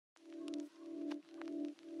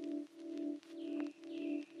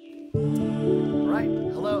Right,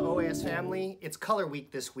 hello OAS family. It's Color Week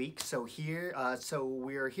this week, so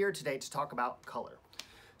we're here today to talk about color.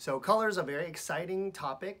 So color is a very exciting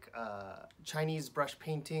topic. Chinese brush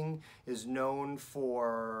painting is known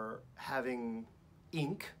for having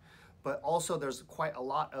ink, but also there's quite a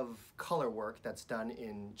lot of color work that's done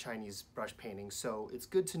in Chinese brush painting. So it's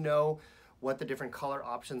good to know what the different color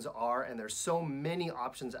options are, and there's so many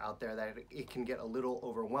options out there that it can get a little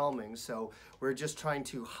overwhelming. So we're just trying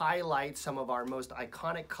to highlight some of our most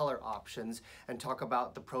iconic color options and talk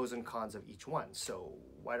about the pros and cons of each one. So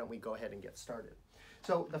why don't we go ahead and get started?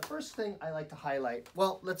 So the first thing I like to highlight,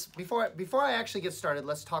 well, before I actually get started,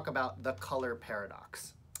 let's talk about the color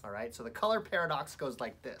paradox. All right, so the color paradox goes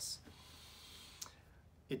like this.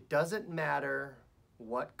 It doesn't matter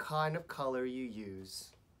what kind of color you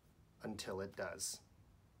use until it does.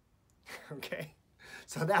 Okay,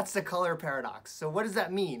 so that's the color paradox. So what does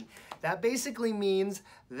that mean? That basically means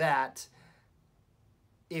that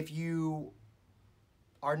if you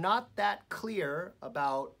are not that clear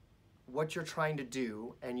about what you're trying to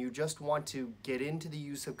do and you just want to get into the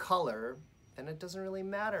use of color, then it doesn't really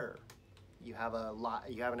matter. You have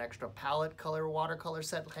an extra palette color watercolor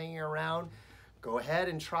set hanging around, go ahead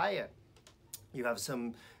and try it. You have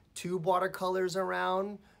some tube watercolors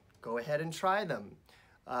around, go ahead and try them.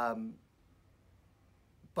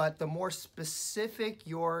 But the more specific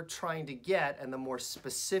you're trying to get and the more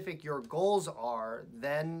specific your goals are,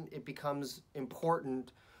 then it becomes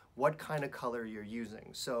important what kind of color you're using.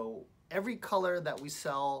 So every color that we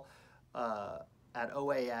sell at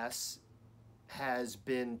OAS has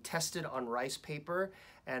been tested on rice paper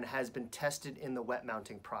and has been tested in the wet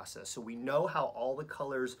mounting process. So we know how all the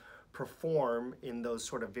colors perform in those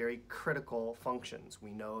sort of very critical functions. We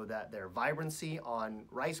know that their vibrancy on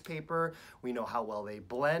rice paper, we know how well they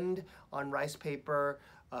blend on rice paper,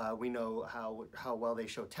 we know how well they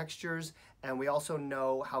show textures, and we also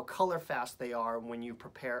know how color fast they are when you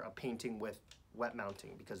prepare a painting with wet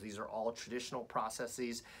mounting, because these are all traditional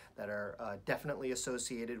processes that are definitely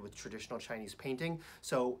associated with traditional Chinese painting.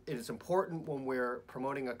 So it is important when we're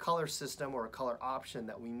promoting a color system or a color option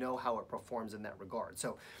that we know how it performs in that regard.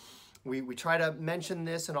 So we try to mention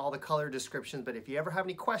this in all the color descriptions, but if you ever have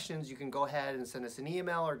any questions, you can go ahead and send us an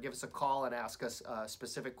email or give us a call and ask us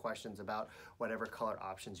specific questions about whatever color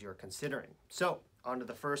options you're considering. So on to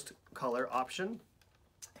the first color option.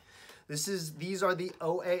 These are the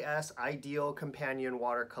OAS Ideal Companion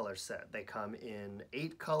Watercolor Set. They come in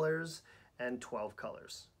 8 colors and 12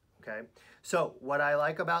 colors. Okay, so what I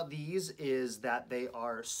like about these is that they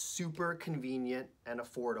are super convenient and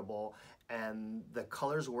affordable, and the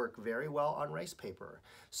colors work very well on rice paper.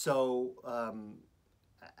 So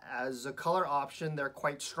as a color option, they're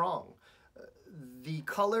quite strong. The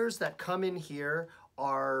colors that come in here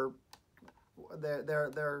are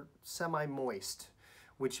they're semi-moist,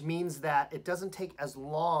 which means that it doesn't take as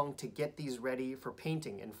long to get these ready for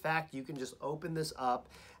painting. In fact, you can just open this up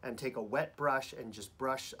and take a wet brush and just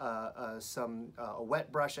brush a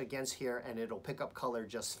wet brush against here, and it'll pick up color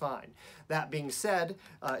just fine. That being said,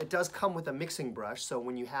 it does come with a mixing brush, so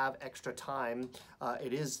when you have extra time,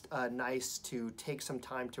 it is nice to take some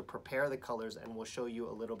time to prepare the colors, and we'll show you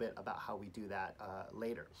a little bit about how we do that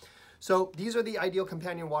later. So these are the Ideal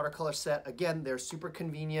Companion Watercolor Set. Again, they're super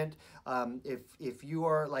convenient. If you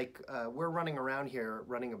are like, we're running around here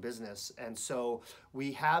running a business, and so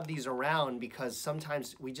we have these around because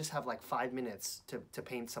sometimes we just have like 5 minutes to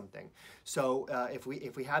paint something. So if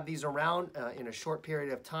we have these around in a short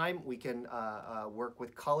period of time, we can work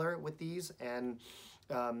with color with these, and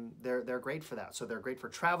they're great for that. So they're great for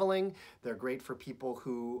traveling. They're great for people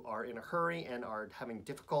who are in a hurry and are having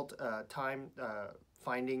difficult time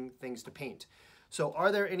finding things to paint. So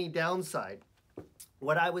are there any downside?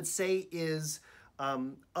 What I would say is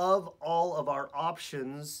of all of our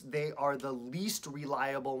options, they are the least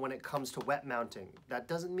reliable when it comes to wet mounting. That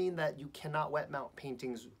doesn't mean that you cannot wet mount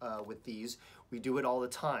paintings with these. We do it all the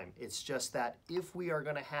time. It's just that if we are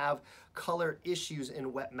going to have color issues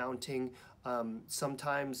in wet mounting,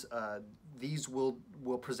 sometimes these will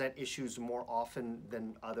present issues more often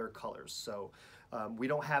than other colors. So we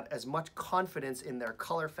don't have as much confidence in their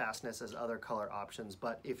color fastness as other color options.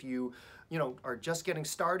 But if you are just getting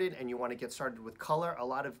started and you want to get started with color, a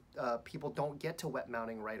lot of people don't get to wet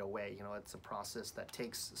mounting right away. It's a process that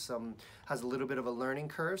has a little bit of a learning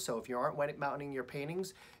curve. So if you aren't wet mounting your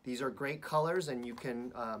paintings, these are great colors, and you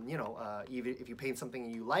can, even if you paint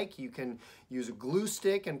something you like, you can use a glue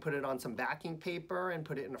stick and put it on some backing paper and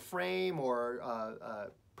put it in a frame, or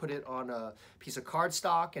put it on a piece of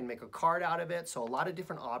cardstock and make a card out of it. So a lot of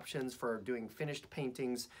different options for doing finished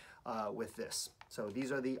paintings with this. So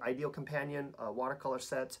these are the Ideal Companion watercolor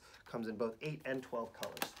sets. Comes in both 8 and 12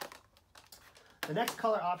 colors. The next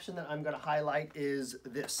color option that I'm going to highlight is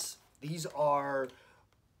this. These are,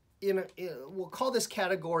 we'll call this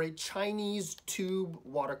category Chinese tube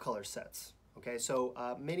watercolor sets. Okay, so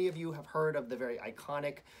many of you have heard of the very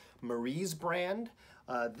iconic Marie's brand.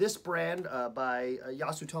 This brand by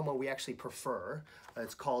Yasutomo we actually prefer.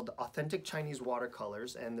 It's called Authentic Chinese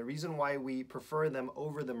Watercolors, and the reason why we prefer them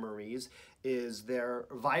over the Marie's is their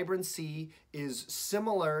vibrancy is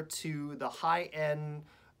similar to the high-end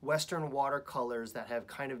Western watercolors that have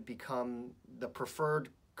kind of become the preferred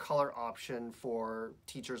color option for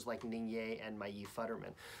teachers like Ningye and Mai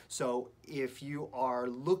Futterman. So if you are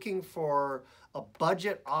looking for a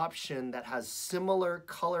budget option that has similar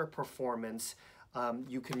color performance,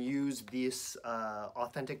 you can use this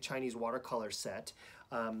Authentic Chinese Watercolor set.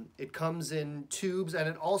 It comes in tubes, and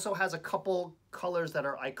it also has a couple colors that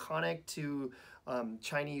are iconic to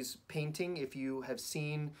Chinese painting. If you have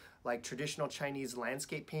seen like traditional Chinese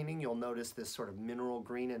landscape painting, you'll notice this sort of mineral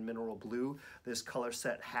green and mineral blue. This color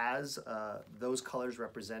set has those colors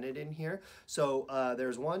represented in here. So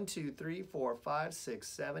there's 1, 2, 3, 4, 5, 6,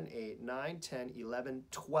 7, 8, 9, 10, 11,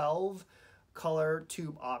 12 color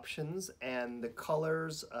tube options, and the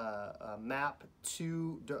colors map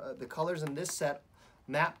to the colors in this set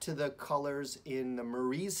map to the colors in the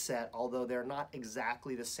Marie's set, although they're not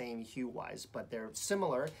exactly the same hue-wise, but they're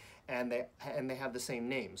similar, and they have the same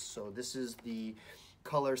names. So this is the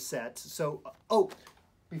color set. So,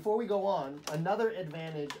 before we go on, another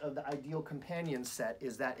advantage of the Ideal Companion set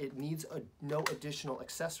is that it needs no additional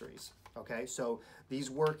accessories. Okay, so these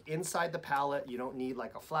work inside the palette. You don't need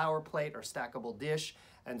like a flower plate or stackable dish,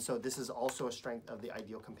 and so this is also a strength of the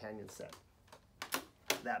Ideal Companion set.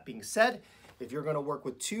 That being said, if you're going to work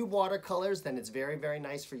with tube watercolors, then it's very, very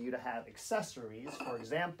nice for you to have accessories. For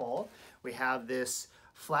example, we have this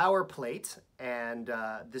flower plate, and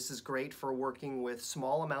this is great for working with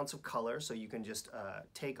small amounts of color. So you can just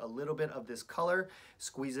take a little bit of this color,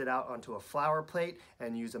 squeeze it out onto a flower plate,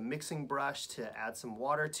 and use a mixing brush to add some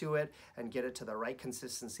water to it and get it to the right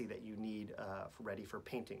consistency that you need ready for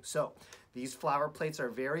painting. So these flower plates are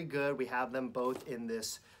very good. We have them both in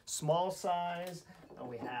this small size, and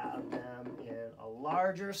we have them in a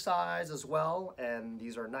larger size as well, and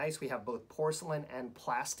these are nice. We have both porcelain and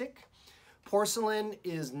plastic. Porcelain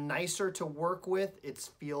is nicer to work with. It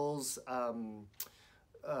feels,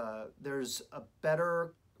 there's a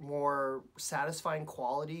better, more satisfying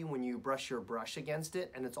quality when you brush your brush against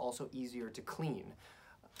it, and it's also easier to clean.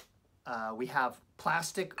 We have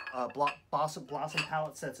plastic blossom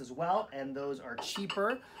palette sets as well, and those are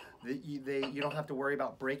cheaper. You don't have to worry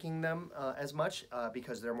about breaking them as much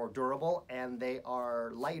because they're more durable, and they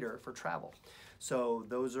are lighter for travel. So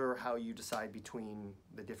those are how you decide between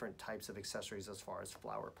the different types of accessories as far as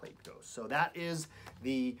flower plate goes. So that is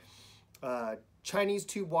the Chinese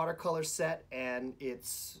tube watercolor set and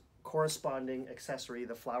its corresponding accessory,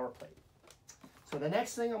 the flower plate. So the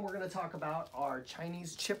next thing we're going to talk about are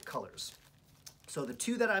Chinese chip colors. So the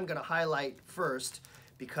two that I'm going to highlight first,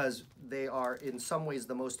 because they are in some ways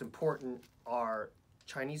the most important, are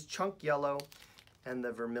Chinese chunk yellow and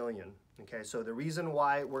the vermilion. Okay, so the reason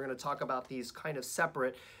why we're going to talk about these kind of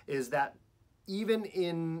separate is that even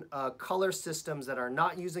in color systems that are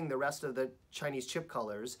not using the rest of the Chinese chip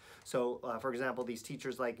colors, so for example, these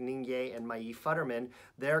teachers like Ningye and Mai Futterman,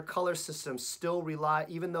 their color systems still rely,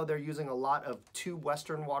 even though they're using a lot of tube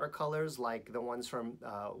Western watercolors like the ones from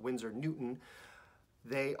Winsor Newton,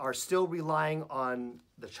 they are still relying on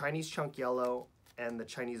the Chinese chunk yellow and the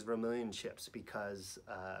Chinese vermilion chips because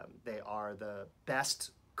they are the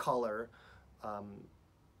best color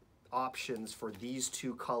options for these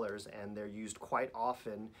two colors, and they're used quite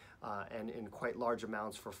often and in quite large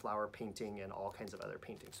amounts for flower painting and all kinds of other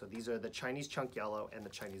paintings. So these are the Chinese chunk yellow and the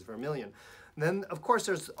Chinese vermilion. And then of course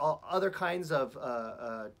there's other kinds of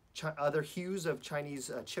other hues of Chinese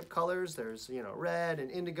chip colors. There's, you know, red and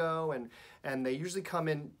indigo, and they usually come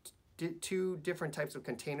in two different types of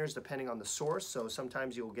containers depending on the source. So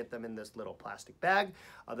sometimes you'll get them in this little plastic bag.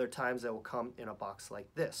 Other times they will come in a box like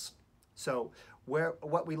this. So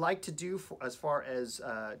what we like to do as far as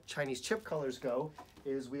Chinese chip colors go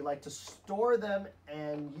is we like to store them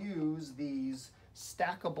and use these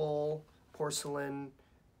stackable porcelain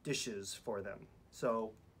dishes for them.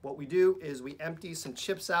 So what we do is we empty some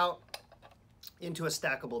chips out into a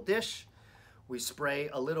stackable dish. We spray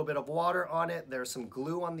a little bit of water on it. There's some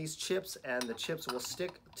glue on these chips, and the chips will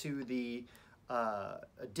stick to the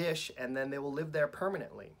a dish, and then they will live there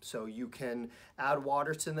permanently. So you can add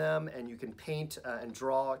water to them, and you can paint and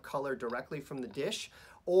draw color directly from the dish,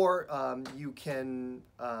 or you can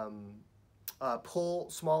pull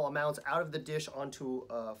small amounts out of the dish onto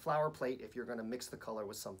a flower plate if you're going to mix the color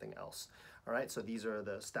with something else. All right, so these are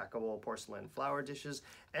the stackable porcelain flower dishes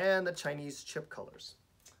and the Chinese chip colors.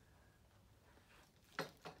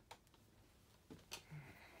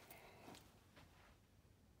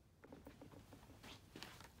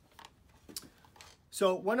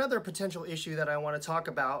 So one other potential issue that I want to talk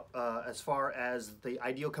about as far as the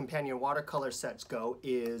ideal companion watercolor sets go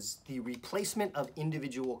is the replacement of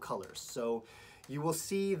individual colors. So you will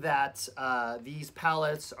see that these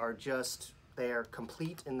palettes are just, they are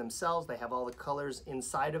complete in themselves. They have all the colors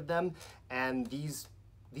inside of them, and these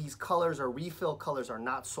colors or refill colors are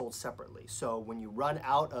not sold separately. So when you run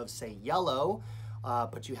out of, say, yellow,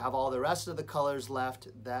 but you have all the rest of the colors left,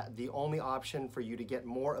 that the only option for you to get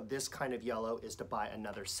more of this kind of yellow is to buy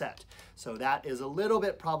another set. So that is a little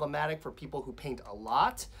bit problematic for people who paint a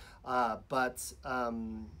lot, but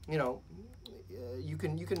you know, you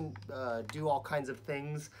can do all kinds of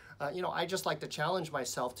things. You know, I just like to challenge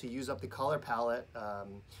myself to use up the color palette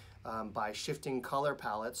by shifting color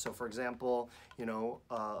palettes. So for example, you know,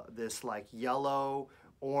 this like yellow,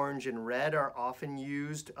 orange, and red are often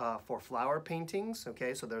used for flower paintings,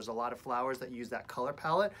 okay? So there's a lot of flowers that use that color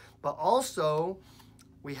palette, but also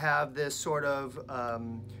we have this sort of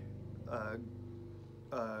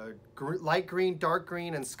light green, dark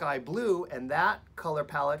green, and sky blue, and that color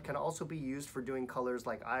palette can also be used for doing colors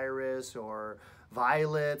like iris or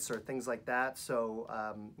violets or things like that. So,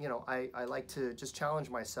 you know, I like to just challenge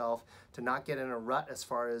myself to not get in a rut as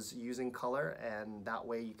far as using color, and that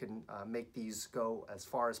way you can make these go as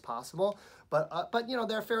far as possible. But you know,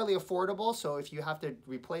 they're fairly affordable, so if you have to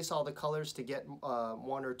replace all the colors to get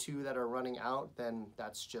one or two that are running out, then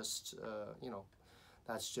that's just, you know,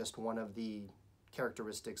 that's just one of the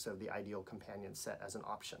characteristics of the ideal companion set as an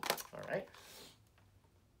option, all right?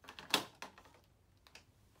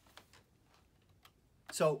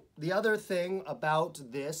 So the other thing about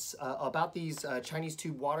this, about these Chinese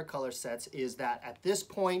tube watercolor sets is that at this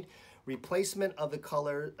point, replacement of the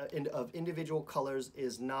color, of individual colors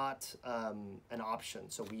is not an option.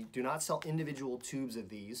 So we do not sell individual tubes of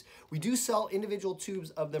these. We do sell individual tubes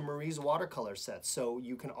of the Marie's watercolor sets. So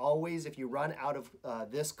you can always, if you run out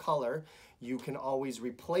of this color, you can always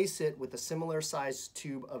replace it with a similar size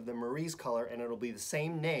tube of the Marie's color, and it'll be the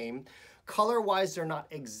same name. Color-wise, they're not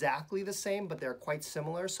exactly the same, but they're quite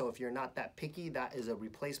similar. So if you're not that picky, that is a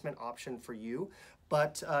replacement option for you.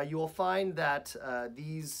 But you will find that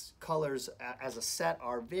these colors as a set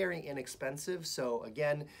are very inexpensive. So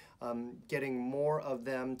again, getting more of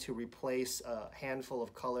them to replace a handful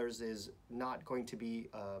of colors is not going to be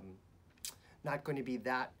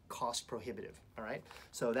that cost prohibitive, all right?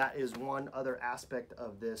 So that is one other aspect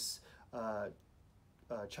of this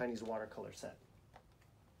Chinese watercolor set.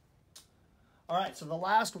 All right, so the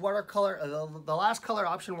last watercolor, the last color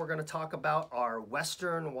option we're going to talk about are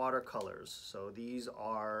Western watercolors. So these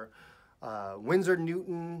are Winsor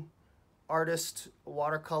Newton artist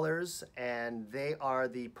watercolors, and they are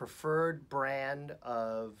the preferred brand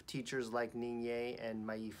of teachers like Ningye and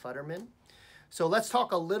Mai Futterman. So let's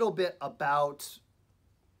talk a little bit about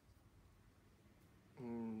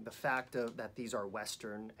the fact that these are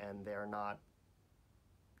Western and they're not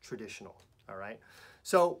traditional, all right?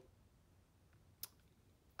 So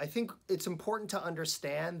I think it's important to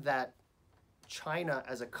understand that China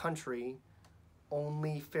as a country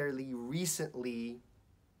only fairly recently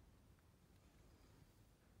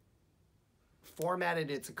formatted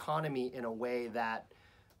its economy in a way that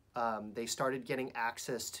they started getting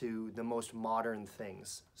access to the most modern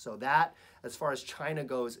things. So that, as far as China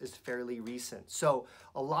goes, is fairly recent. So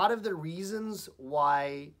a lot of the reasons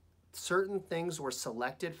why certain things were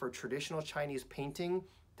selected for traditional Chinese painting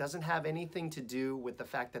doesn't have anything to do with the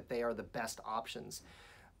fact that they are the best options.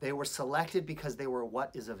 They were selected because they were what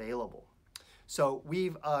is available. So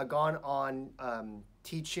we've gone on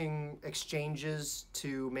teaching exchanges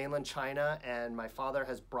to mainland China, and my father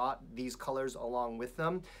has brought these colors along with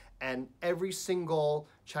them. And every single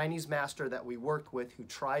Chinese master that we worked with who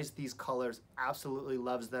tries these colors absolutely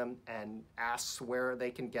loves them and asks where they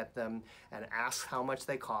can get them and asks how much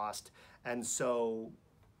they cost. And so,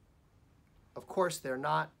 of course, they're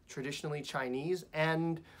not traditionally Chinese,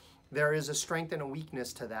 and there is a strength and a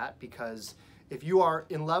weakness to that, because if you are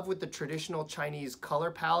in love with the traditional Chinese color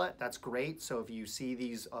palette, that's great. So if you see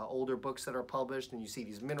these older books that are published and you see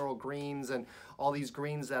these mineral greens and all these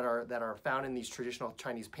greens that are found in these traditional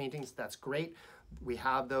Chinese paintings, that's great. We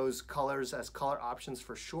have those colors as color options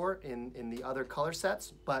for sure in the other color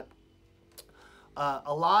sets, but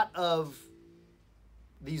a lot of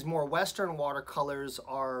these more Western watercolors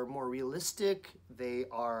are more realistic. They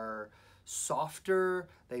are softer,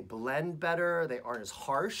 they blend better, they aren't as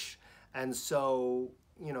harsh. And so,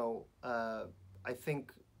 you know, I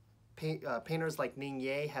think painters like Ning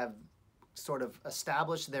Ye have sort of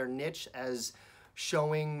established their niche as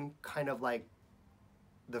showing kind of like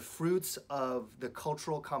the fruits of the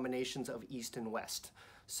cultural combinations of East and West.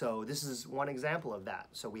 So this is one example of that.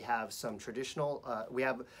 So we have some traditional, we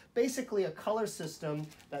have basically a color system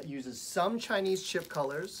that uses some Chinese chip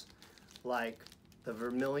colors like the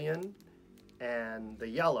vermilion and the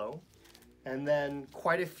yellow, and then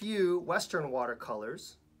quite a few Western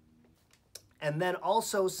watercolors, and then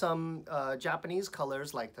also some Japanese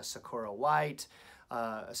colors like the Sakura white,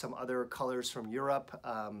 some other colors from Europe,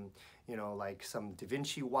 you know, like some Da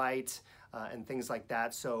Vinci white and things like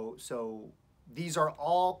that. So these are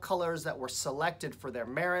all colors that were selected for their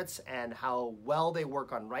merits and how well they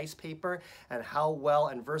work on rice paper and how well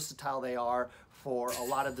and versatile they are for a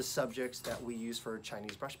lot of the subjects that we use for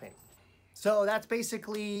Chinese brush paint. So that's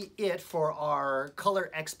basically it for our color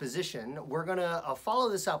exposition. We're gonna follow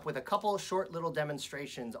this up with a couple short little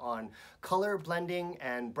demonstrations on color blending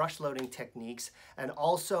and brush loading techniques. And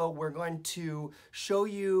also we're going to show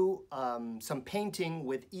you some painting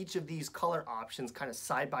with each of these color options kind of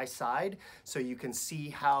side by side, so you can see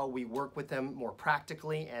how we work with them more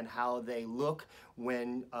practically and how they look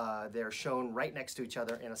when they're shown right next to each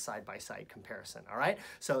other in a side-by-side comparison. All right,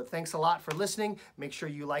 so thanks a lot for listening. Make sure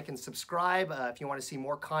you like and subscribe if you want to see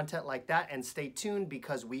more content like that, and stay tuned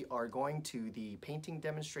because we are going to the painting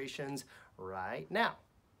demonstrations right now.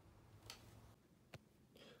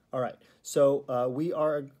 All right, so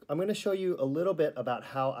I'm going to show you a little bit about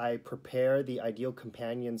how I prepare the ideal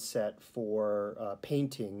companion set for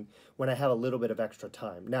painting when I have a little bit of extra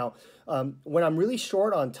time. Now, when I'm really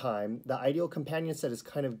short on time, the ideal companion set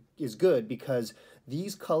is good because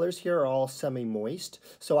these colors here are all semi-moist,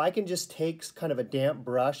 so I can just take kind of a damp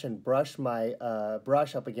brush and brush my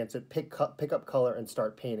brush up against it, pick up color and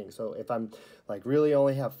start painting. So if I'm like really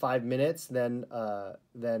only have 5 minutes, then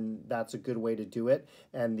that's a good way to do it.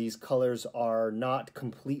 And these colors are not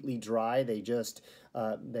completely dry; they just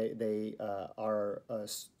they are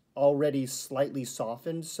already slightly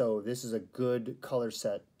softened. So this is a good color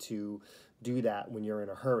set to do that when you're in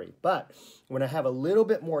a hurry. But when I have a little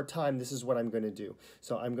bit more time, this is what I'm going to do.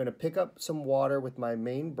 So I'm going to pick up some water with my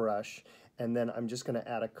main brush, and then I'm just going to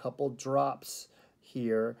add a couple drops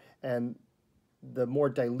here. And the more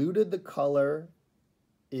diluted the color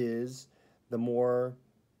is, the more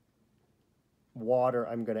water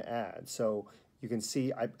I'm going to add. So you can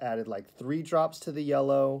see I've added like 3 drops to the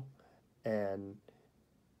yellow and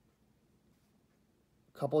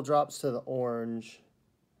a couple drops to the orange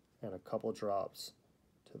and a couple drops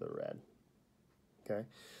to the red. Okay,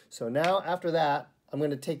 so now after that, I'm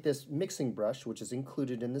going to take this mixing brush, which is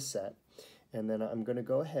included in the set, and then I'm going to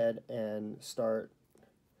go ahead and start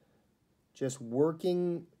just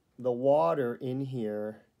working the water in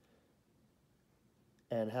here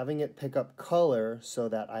and having it pick up color so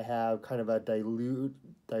that I have kind of a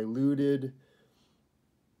diluted,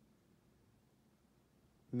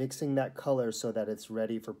 mixing that color so that it's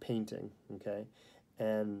ready for painting, okay?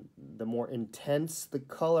 And the more intense the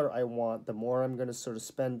color I want, the more I'm going to sort of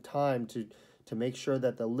spend time to make sure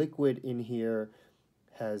that the liquid in here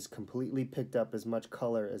has completely picked up as much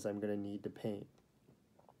color as I'm going to need to paint.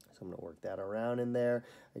 So I'm going to work that around in there.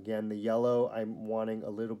 Again, the yellow I'm wanting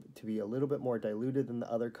to be a little bit more diluted than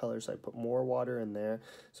the other colors, so I put more water in there.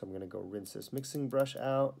 So I'm going to go rinse this mixing brush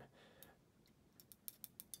out.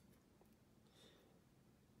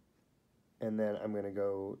 And then I'm going to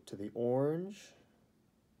go to the orange.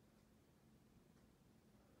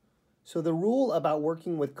 So the rule about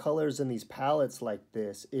working with colors in these palettes like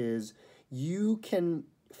this is you can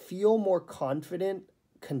feel more confident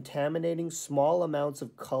contaminating small amounts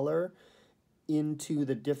of color into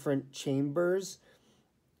the different chambers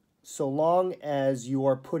so long as you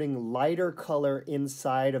are putting lighter color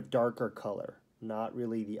inside of darker color, not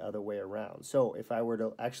really the other way around. So if I were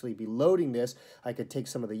to actually be loading this, I could take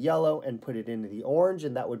some of the yellow and put it into the orange,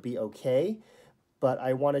 and that would be okay. But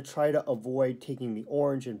I want to try to avoid taking the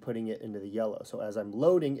orange and putting it into the yellow. So as I'm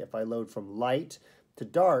loading, if I load from light to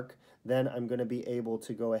dark, then I'm going to be able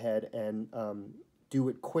to go ahead and do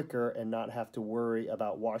it quicker and not have to worry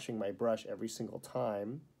about washing my brush every single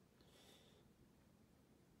time.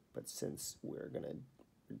 but since we're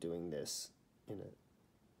doing this in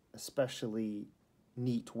a especially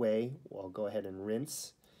neat way, I'll go ahead and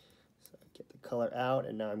rinse. So I get the color out,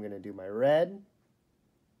 and now I'm going to do my red.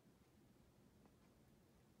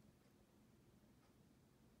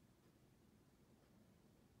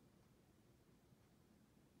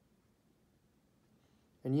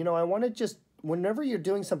 And you know, I want to just, whenever you're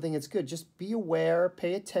doing something, it's good. Just be aware,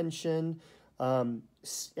 pay attention, and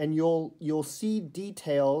you'll see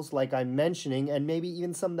details like I'm mentioning, and maybe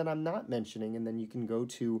even some that I'm not mentioning, and then you can go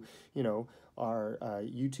to, you know, our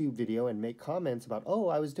YouTube video and make comments about, oh,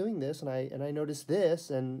 I was doing this and I noticed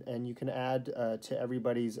this, and you can add to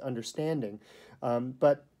everybody's understanding.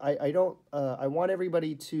 But I want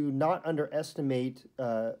everybody to not underestimate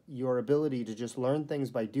your ability to just learn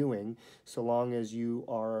things by doing, so long as you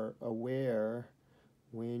are aware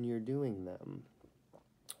when you're doing them.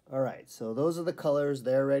 All right, so those are the colors.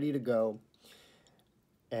 They're ready to go.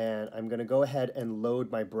 And I'm going to go ahead and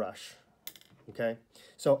load my brush. Okay,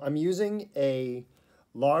 so I'm using a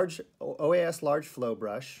large OAS large flow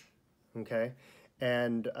brush. Okay,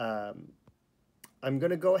 and I'm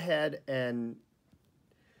going to go ahead and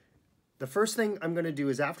the first thing I'm going to do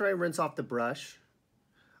is, after I rinse off the brush,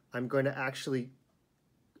 I'm going to actually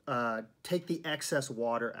take the excess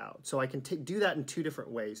water out. So I can do that in two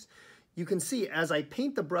different ways. You can see as I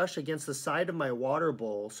paint the brush against the side of my water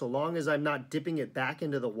bowl, so long as I'm not dipping it back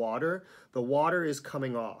into the water is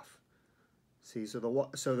coming off. See, so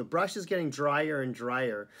the brush is getting drier and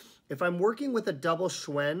drier. If I'm working with a double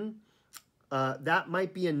Shuen, that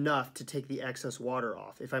might be enough to take the excess water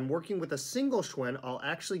off. If I'm working with a single Shuen, I'll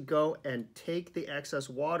actually go and take the excess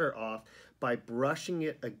water off by brushing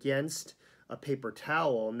it against a paper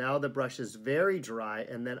towel. Now the brush is very dry,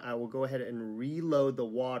 and then I will go ahead and reload the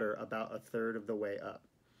water about a third of the way up.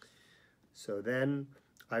 So then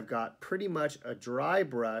I've got pretty much a dry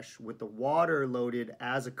brush with the water loaded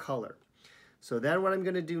as a color. So then what I'm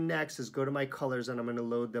going to do next is go to my colors, and I'm going to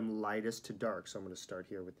load them lightest to dark. So I'm going to start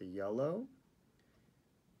here with the yellow.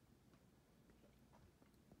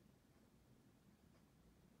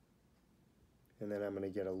 And then I'm going to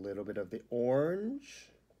get a little bit of the orange.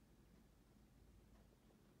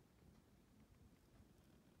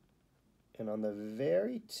 And on the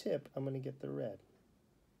very tip, I'm going to get the red.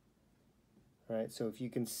 All right, so if you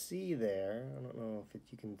can see there, I don't know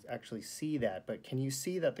if you can actually see that, but can you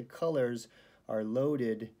see that the colors are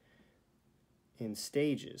loaded in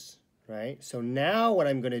stages, right? So now what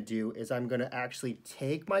I'm going to do is I'm going to actually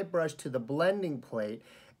take my brush to the blending plate,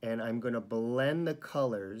 and I'm going to blend the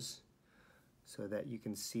colors so that you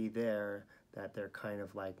can see there that they're kind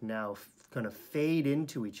of like now going to fade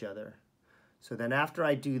into each other. So then after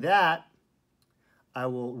I do that, I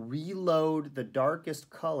will reload the darkest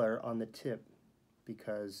color on the tip,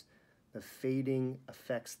 because the fading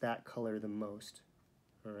affects that color the most.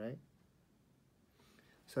 All right.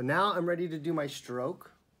 So now I'm ready to do my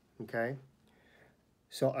stroke. Okay.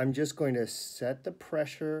 So I'm just going to set the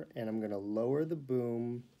pressure, and I'm going to lower the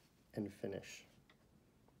boom and finish.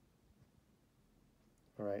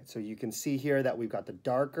 All right, so you can see here that we've got the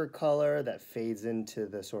darker color that fades into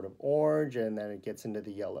the sort of orange, and then it gets into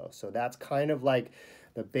the yellow. So that's kind of like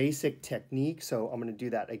the basic technique. So I'm going to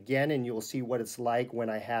do that again, and you'll see what it's like when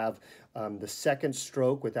I have the second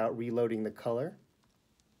stroke without reloading the color.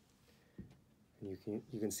 And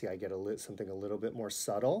you can see I get something a little bit more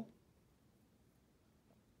subtle.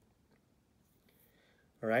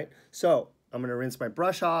 All right, so I'm going to rinse my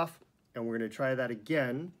brush off, and we're going to try that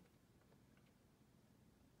again.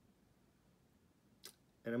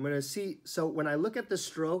 And I'm going to see, so when I look at the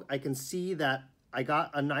stroke, I can see that I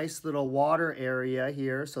got a nice little water area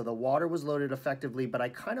here. So the water was loaded effectively, but I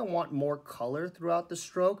kind of want more color throughout the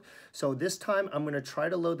stroke. So this time I'm going to try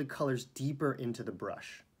to load the colors deeper into the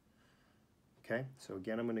brush. Okay, so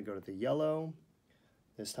again, I'm going to go to the yellow.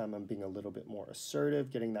 This time I'm being a little bit more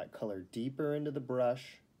assertive, getting that color deeper into the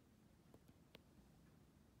brush.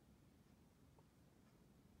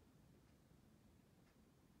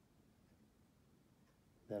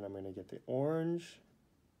 Then I'm going to get the orange.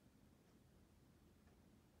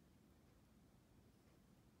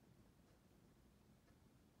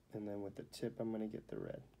 And then with the tip, I'm going to get the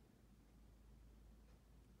red.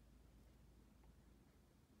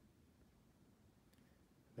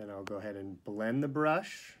 Then I'll go ahead and blend the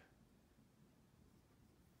brush.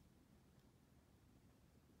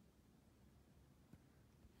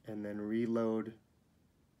 And then reload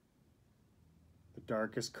the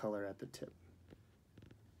darkest color at the tip.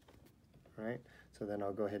 All right, so then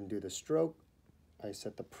I'll go ahead and do the stroke. I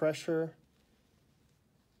set the pressure,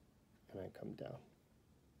 and I come down.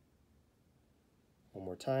 One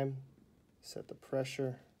more time, set the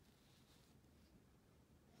pressure,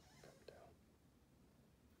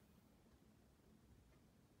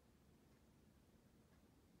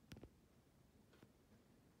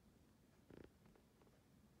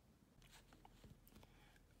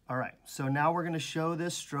 All right, so now we're going to show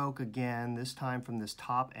this stroke again, this time from this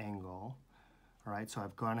top angle. All right, so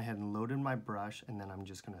I've gone ahead and loaded my brush, and then I'm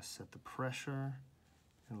just going to set the pressure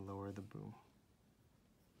and lower the boom.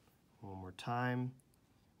 One more time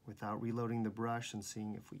without reloading the brush and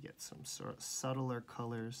seeing if we get some sort of subtler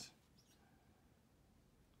colors.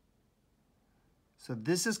 So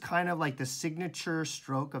this is kind of like the signature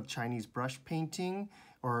stroke of Chinese brush painting,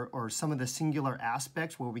 or some of the singular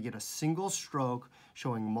aspects where we get a single stroke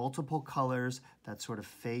showing multiple colors that sort of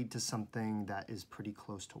fade to something that is pretty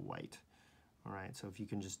close to white. All right, so if you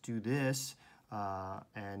can just do this,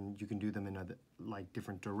 and you can do them in other, like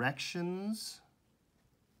different directions.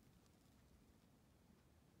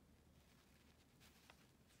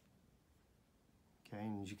 Okay,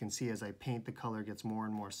 and as you can see, as I paint, the color gets more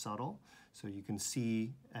and more subtle. So you can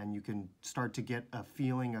see, and you can start to get a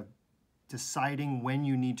feeling of deciding when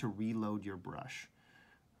you need to reload your brush.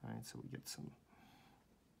 All right, so we get some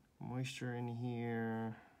moisture in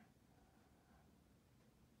here.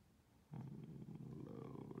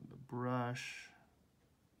 Load the brush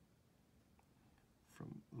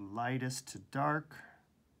from lightest to dark.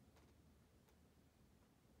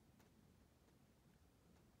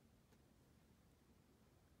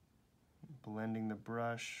 Blending the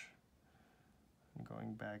brush and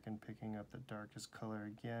going back and picking up the darkest color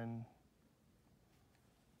again.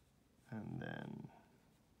 And then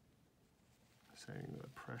setting the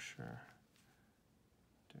pressure,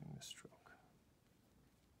 doing the stroke.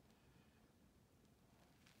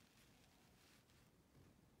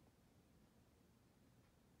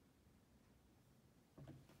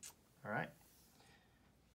 All right.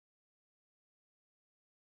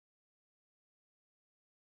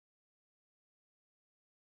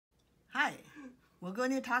 Hi, we're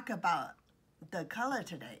going to talk about the color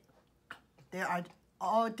today. There are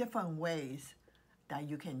all different ways that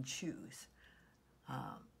you can choose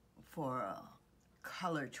for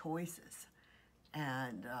color choices.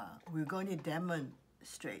 And we're going to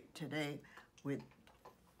demonstrate today with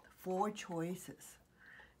 4 choices.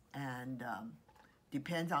 And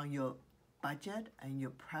depends on your budget and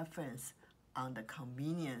your preference on the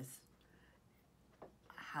convenience,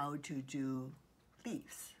 how to do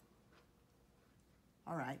leaves.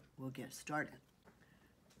 All right, we'll get started.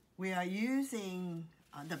 We are using,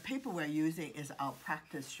 the paper we're using is our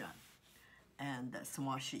practice shun and the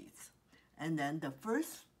small sheets. And then the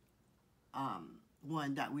first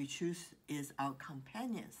one that we choose is our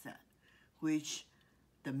companion set, which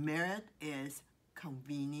the merit is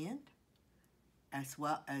convenient as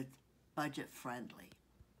well as budget friendly.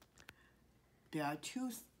 There are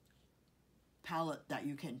 2 palettes that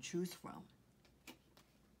you can choose from.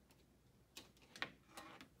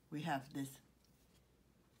 We have this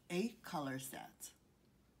 8 color sets.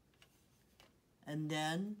 And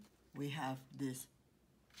then we have this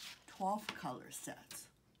 12 color sets.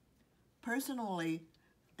 Personally,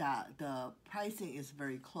 the pricing is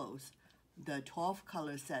very close. The 12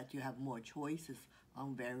 color set, you have more choices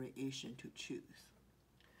on variation to choose.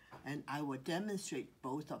 And I will demonstrate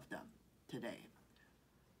both of them today.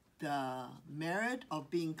 The merit of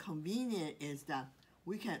being convenient is that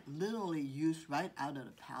we can literally use right out of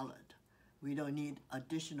the palette. We don't need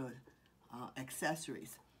additional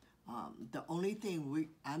accessories. The only thing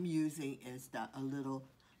I'm using is a little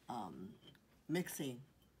mixing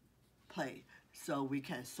plate so we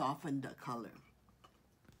can soften the color.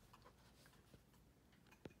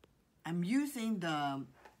 I'm using the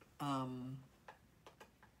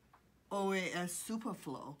OAS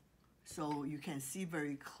Superflow so you can see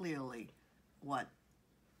very clearly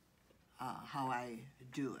how I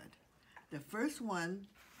do it. The first one,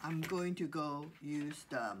 I'm going to use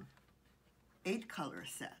the 8 color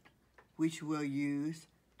set, which will use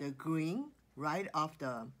the green right off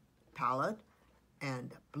the palette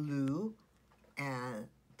and blue and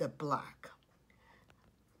the black.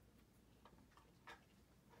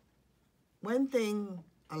 One thing,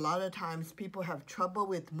 a lot of times people have trouble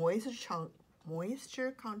with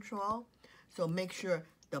moisture control, so make sure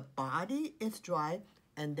the body is dry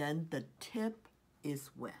and then the tip is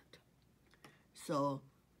wet. So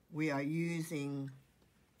we are using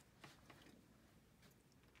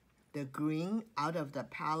the green out of the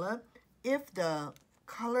palette. If the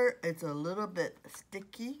color is a little bit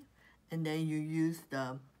sticky, and then you use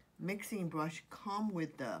the mixing brush, come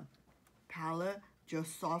with the palette,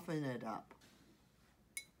 just soften it up.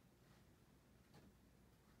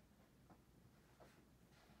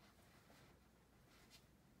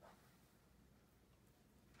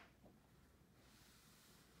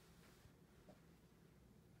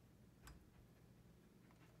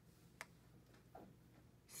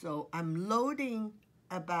 So I'm loading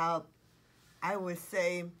about, I would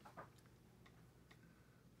say,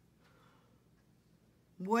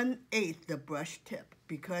 1/8 the brush tip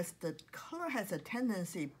because the color has a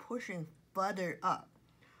tendency pushing further up.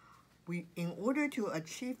 In order to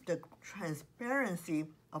achieve the transparency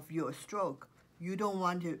of your stroke, you don't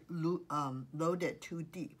want to load it too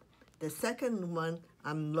deep. The second one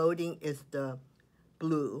I'm loading is the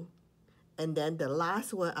blue, and then the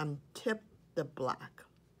last one I'm tip the black.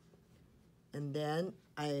 And then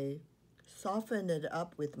I soften it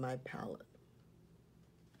up with my palette.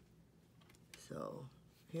 So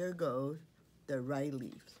here goes the right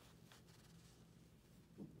leaves.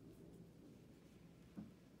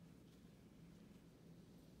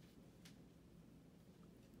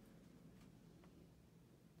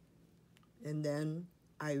 And then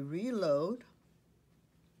I reload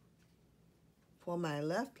for my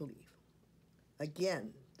left leaf.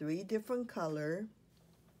 Again, 3 different colors,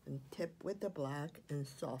 and tip with the black and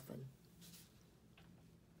soften.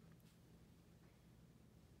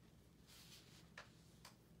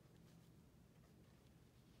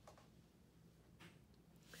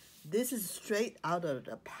 This is straight out of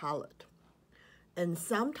the palette. And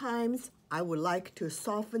sometimes I would like to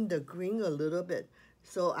soften the green a little bit.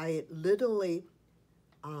 So I literally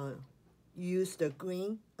use the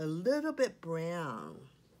green a little bit brown,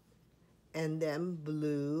 and then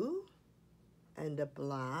blue and the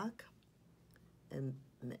black, and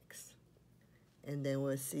mix. And then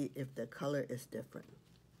we'll see if the color is different.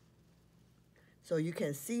 So you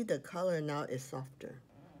can see the color now is softer.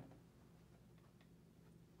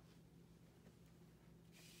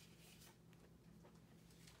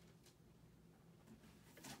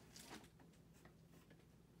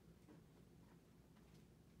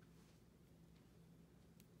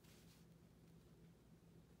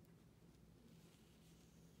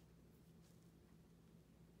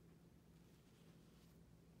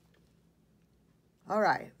 All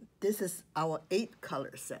right, this is our 8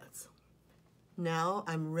 color sets. Now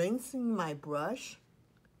I'm rinsing my brush.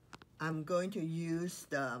 I'm going to use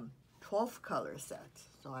the 12 color set.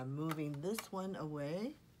 So I'm moving this one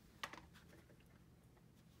away.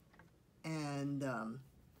 And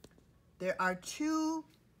there are 2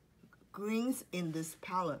 greens in this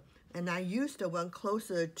palette, and I used the one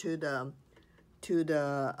closer to the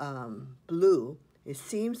blue. It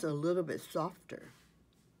seems a little bit softer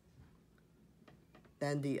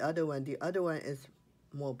than the other one. The other one is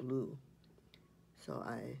more blue. So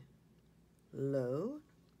I load,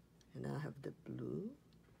 and I have the blue.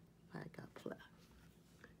 I got flat,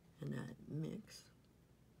 and I mix.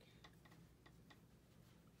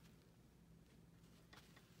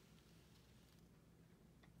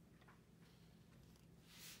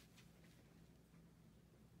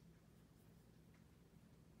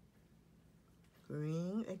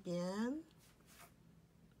 Green again,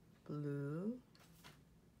 blue,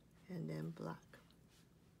 and then black.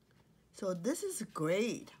 So this is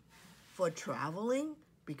great for traveling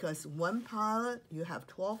because one palette you have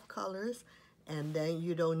 12 colors, and then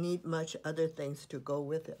you don't need much other things to go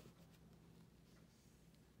with it.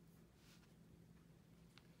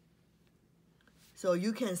 So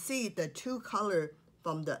you can see the 2 color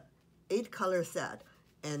from the 8 color set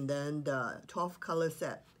and then the 12 color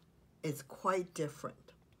set is quite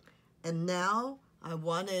different. And now I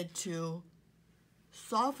wanted to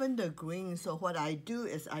soften the green, so what I do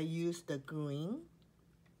is I use the green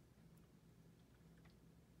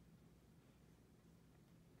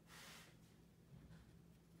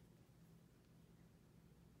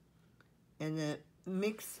and then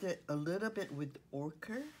mix it a little bit with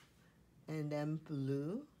ochre, and then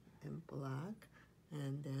blue and black,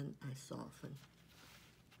 and then I soften.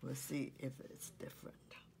 We'll see if it's different.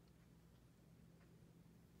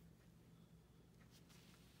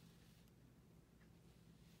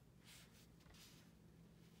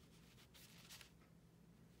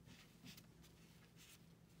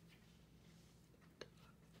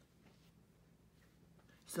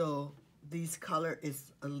 So this color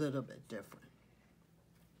is a little bit different.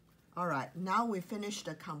 All right, now we finished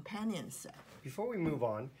the companion set. Before we move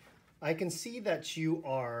on, I can see that you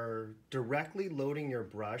are directly loading your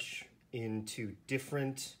brush into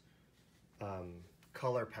different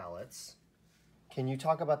color palettes. Can you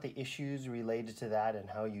talk about the issues related to that and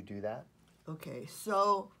how you do that? Okay,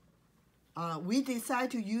 so we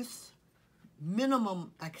decided to use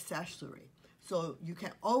minimum accessory. So you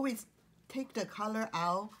can always take the color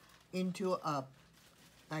out into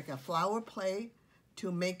like a flower plate to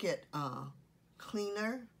make it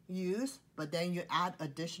cleaner use, but then you add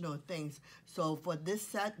additional things. So for this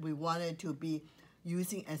set, we wanted to be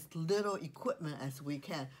using as little equipment as we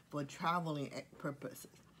can for traveling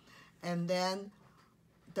purposes. And then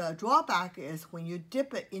the drawback is when you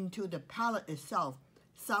dip it into the palette itself,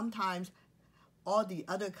 sometimes all the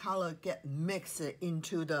other color get mixed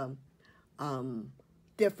into the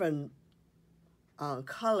different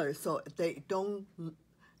colors, so they don't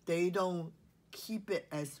keep it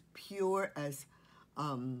as pure as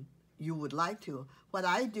you would like to. What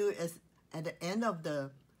I do is at the end of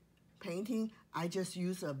the painting, I just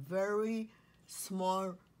use a very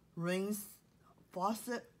small rinse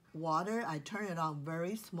faucet water. I turn it on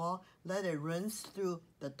very small, let it rinse through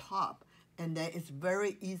the top, and then it's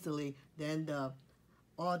very easily, then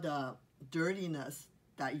all the dirtiness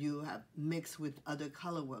that you have mixed with other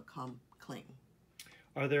color will come clean.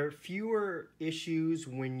 Are there fewer issues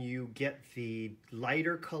when you get the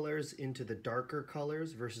lighter colors into the darker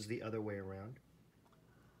colors versus the other way around?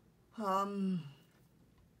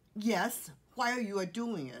 Yes, while you are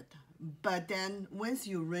doing it. But then once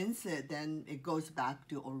you rinse it, then it goes back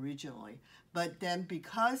to originally. But then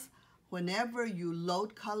because whenever you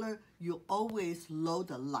load color, you always load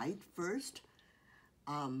the light first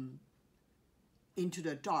into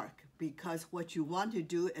the dark, because what you want to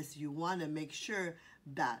do is you want to make sure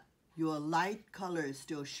that your light color is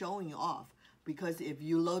still showing off. Because if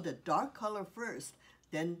you load the dark color first,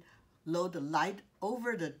 then load the light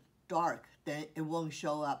over the dark, then it won't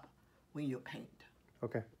show up when you paint.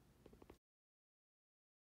 Okay.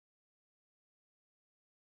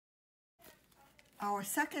 Our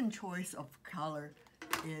second choice of color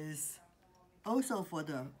is also for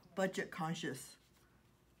the budget conscious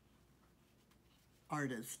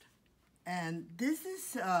artist. And this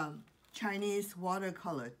is Chinese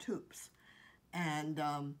watercolor tubes. And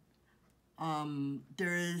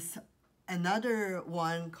there is another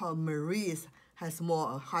one called Marie's, has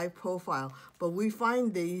more high profile, but we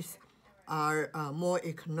find these are more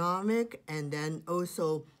economic, and then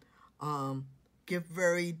also give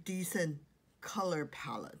very decent color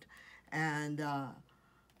palette. And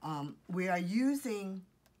we are using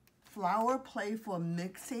flower play for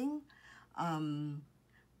mixing,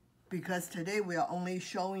 because today we are only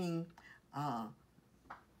showing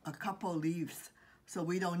a couple leaves, so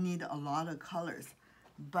we don't need a lot of colors.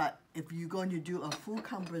 But if you're going to do a full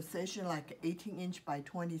composition like 18-inch by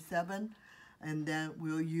 27, and then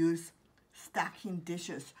we'll use stacking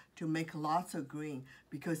dishes to make lots of green,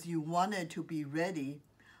 because you want it to be ready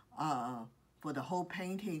for the whole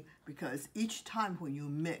painting, because each time when you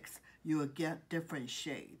mix, you will get different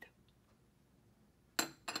shade.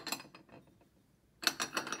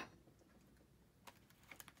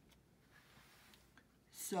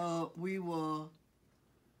 So we will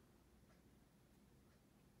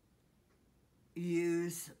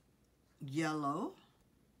use yellow,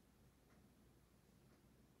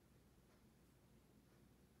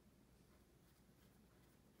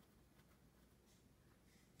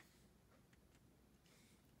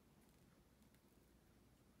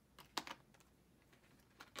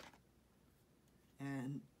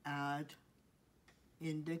 and add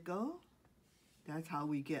indigo. That's how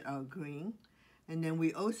we get our green. And then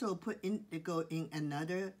we also put indigo in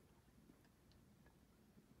another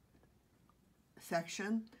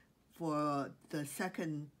section for the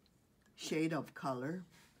second shade of color.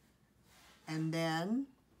 And then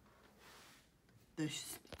the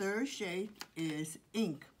third shade is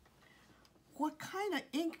ink. What kind of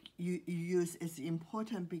ink you use is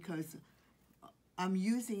important, because I'm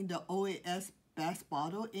using the OAS Best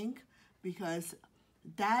Bottle ink, because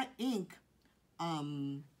that ink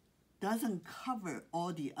doesn't cover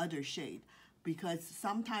all the other shade, because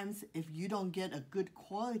sometimes if you don't get a good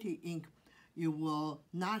quality ink, you will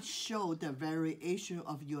not show the variation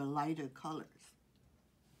of your lighter colors.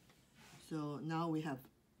 So now we have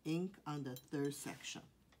ink on the third section.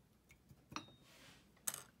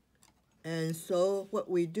 And so what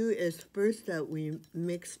we do is first that we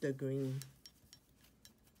mix the green.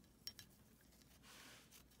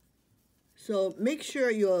 So make sure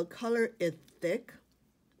your color is thick.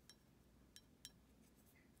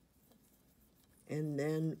 And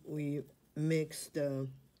then we mix the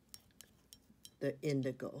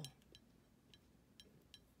indigo.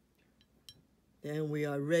 Then we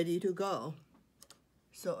are ready to go.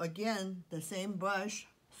 So again, the same brush,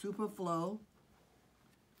 Super Flow.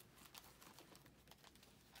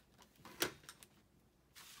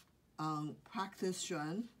 Practice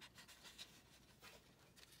Shuen.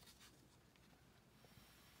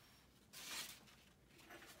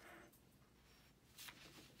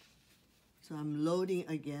 So I'm loading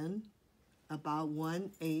again about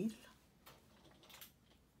 1/8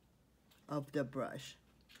 of the brush.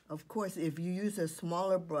 Of course, if you use a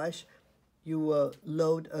smaller brush, you will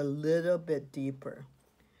load a little bit deeper.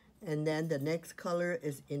 And then the next color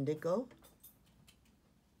is indigo.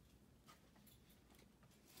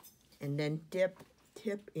 And then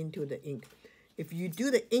tip into the ink. If you do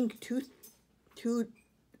the ink too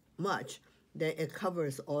much, then it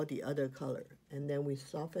covers all the other color. And then we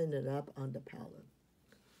soften it up on the palette.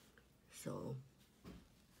 So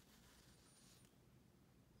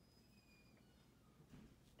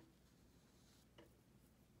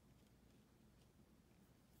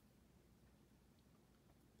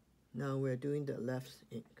now we're doing the left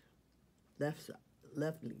ink, left side,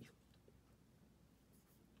 left leaf.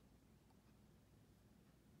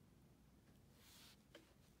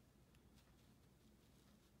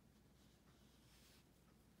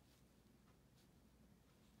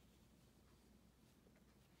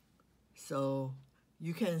 So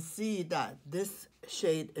you can see that this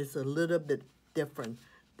shade is a little bit different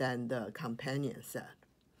than the companion set.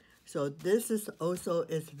 So this is also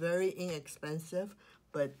is very inexpensive,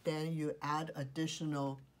 but then you add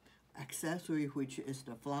additional accessory, which is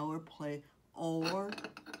the flower plate or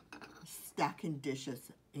stacking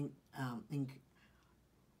dishes in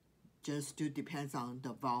just depends on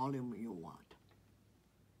the volume you want.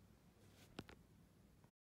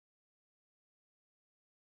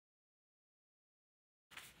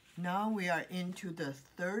 Now we are into the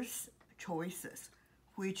third choices,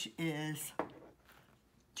 which is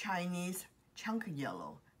Chinese chunk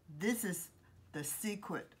yellow. This is the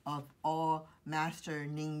secret of all Master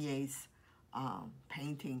Ningye's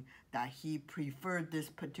painting, that he preferred this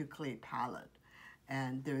particular palette.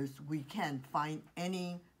 And we can't find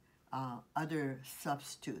any other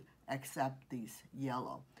substitute except this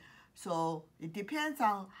yellow. So it depends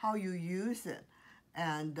on how you use it.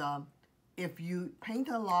 And if you paint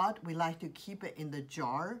a lot, we like to keep it in the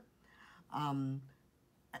jar,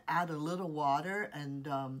 add a little water and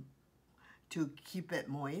to keep it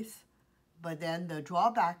moist. But then the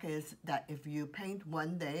drawback is that if you paint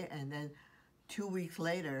one day and then 2 weeks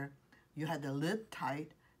later you had the lid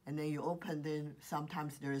tight and then you open, then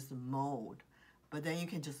sometimes there's mold. But then you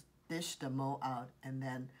can just dish the mold out and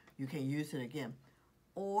then you can use it again.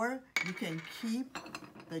 Or you can keep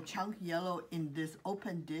the chunk yellow in these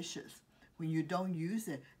open dishes. When you don't use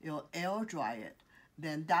it, you'll air dry it.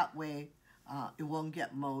 Then that way it won't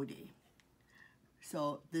get moldy.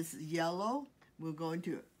 So this yellow, we're going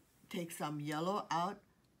to take some yellow out,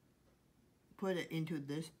 put it into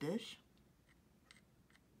this dish.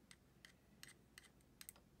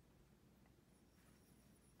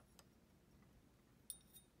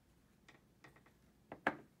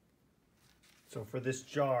 So for this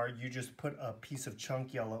jar, you just put a piece of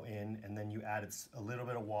chunk yellow in, and then you added a little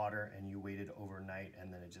bit of water, and you waited overnight,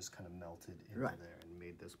 and then it just kind of melted into there and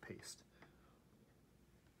made this paste.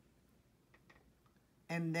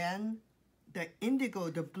 And then the indigo,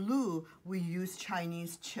 the blue, we use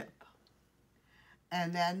Chinese chip.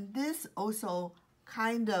 And then this also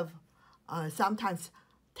kind of sometimes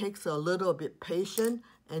takes a little bit patience,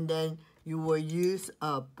 and then you will use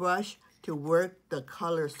a brush to work the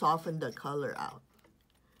color, soften the color out.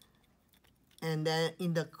 And then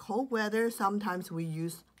in the cold weather, sometimes we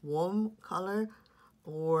use warm color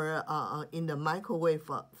or in the microwave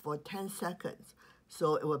for 10 seconds,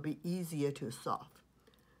 so it will be easier to soft.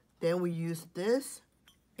 Then we use this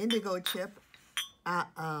indigo chip,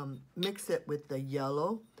 mix it with the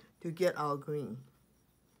yellow to get our green.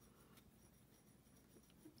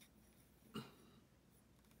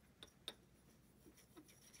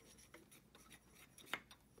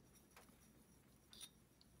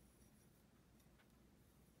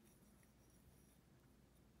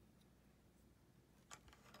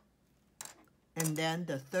 And then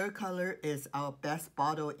the third color is our best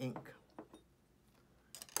bottle ink.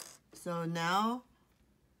 So now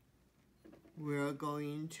we're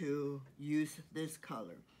going to use this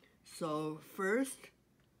color. So first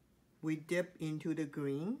we dip into the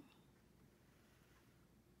green,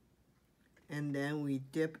 and then we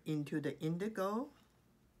dip into the indigo,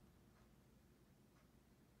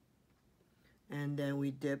 and then we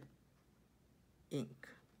dip ink.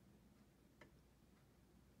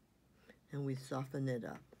 And we soften it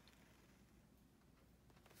up.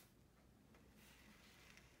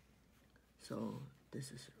 So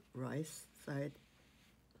this is right side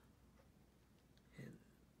and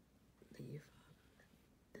leave.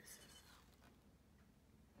 This is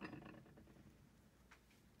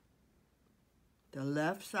the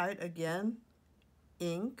left side again,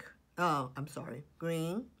 ink. Oh, I'm sorry,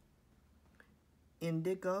 green,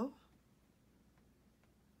 indigo,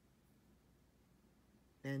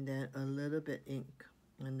 and then a little bit ink,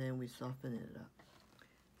 and then we soften it up.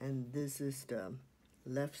 And this is the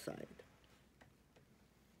left side.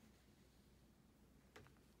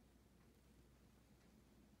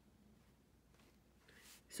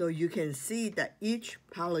 So you can see that each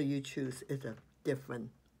palette you choose is a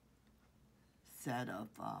different set of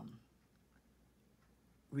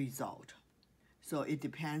result. So it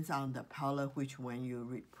depends on the palette which one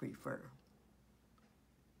you prefer.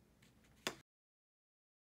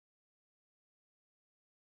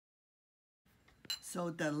 So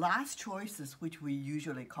the last choices, which we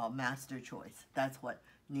usually call master choice, that's what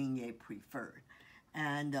Ningye preferred.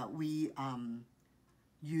 And we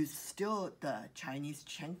use still the Chinese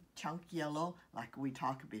chunk yellow, like we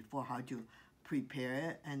talked before how to prepare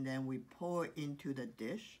it, and then we pour into the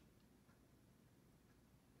dish.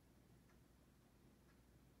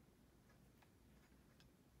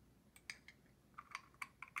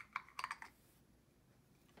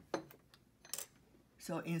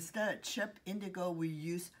 So instead of chip indigo, we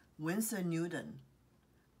use Winsor Newton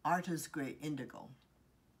Artist Grade Indigo.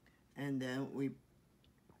 And then we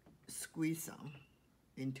squeeze some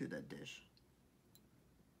into the dish.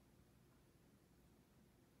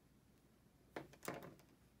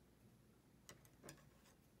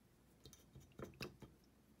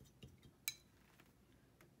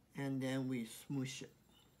 And then we smoosh it.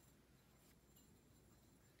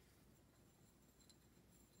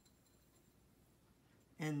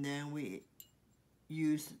 And then we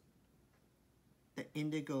use the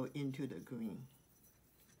indigo into the green.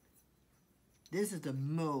 This is the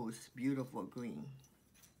most beautiful green.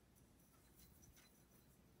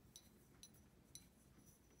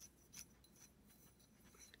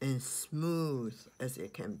 And smooth as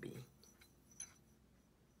it can be.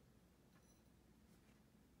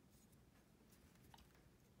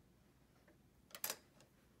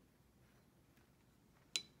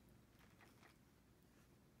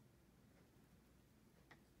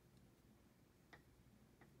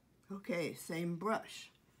 Okay, same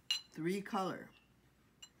brush, 3 color.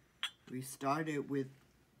 We started with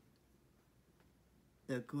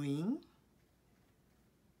the green,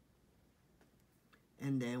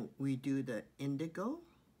 and then we do the indigo,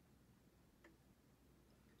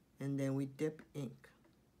 and then we dip ink,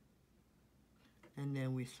 and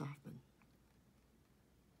then we soften.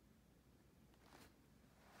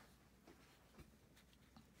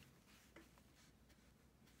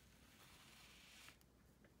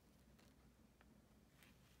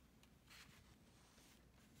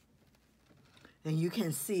 And you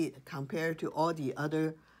can see, compared to all the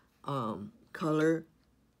other color,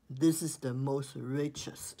 this is the most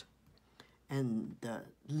richest. And the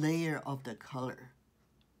layer of the color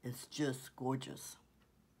is just gorgeous.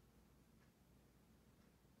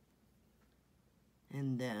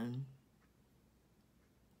 And then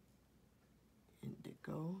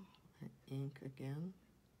indigo and ink again.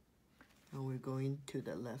 And we're going to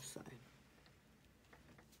the left side.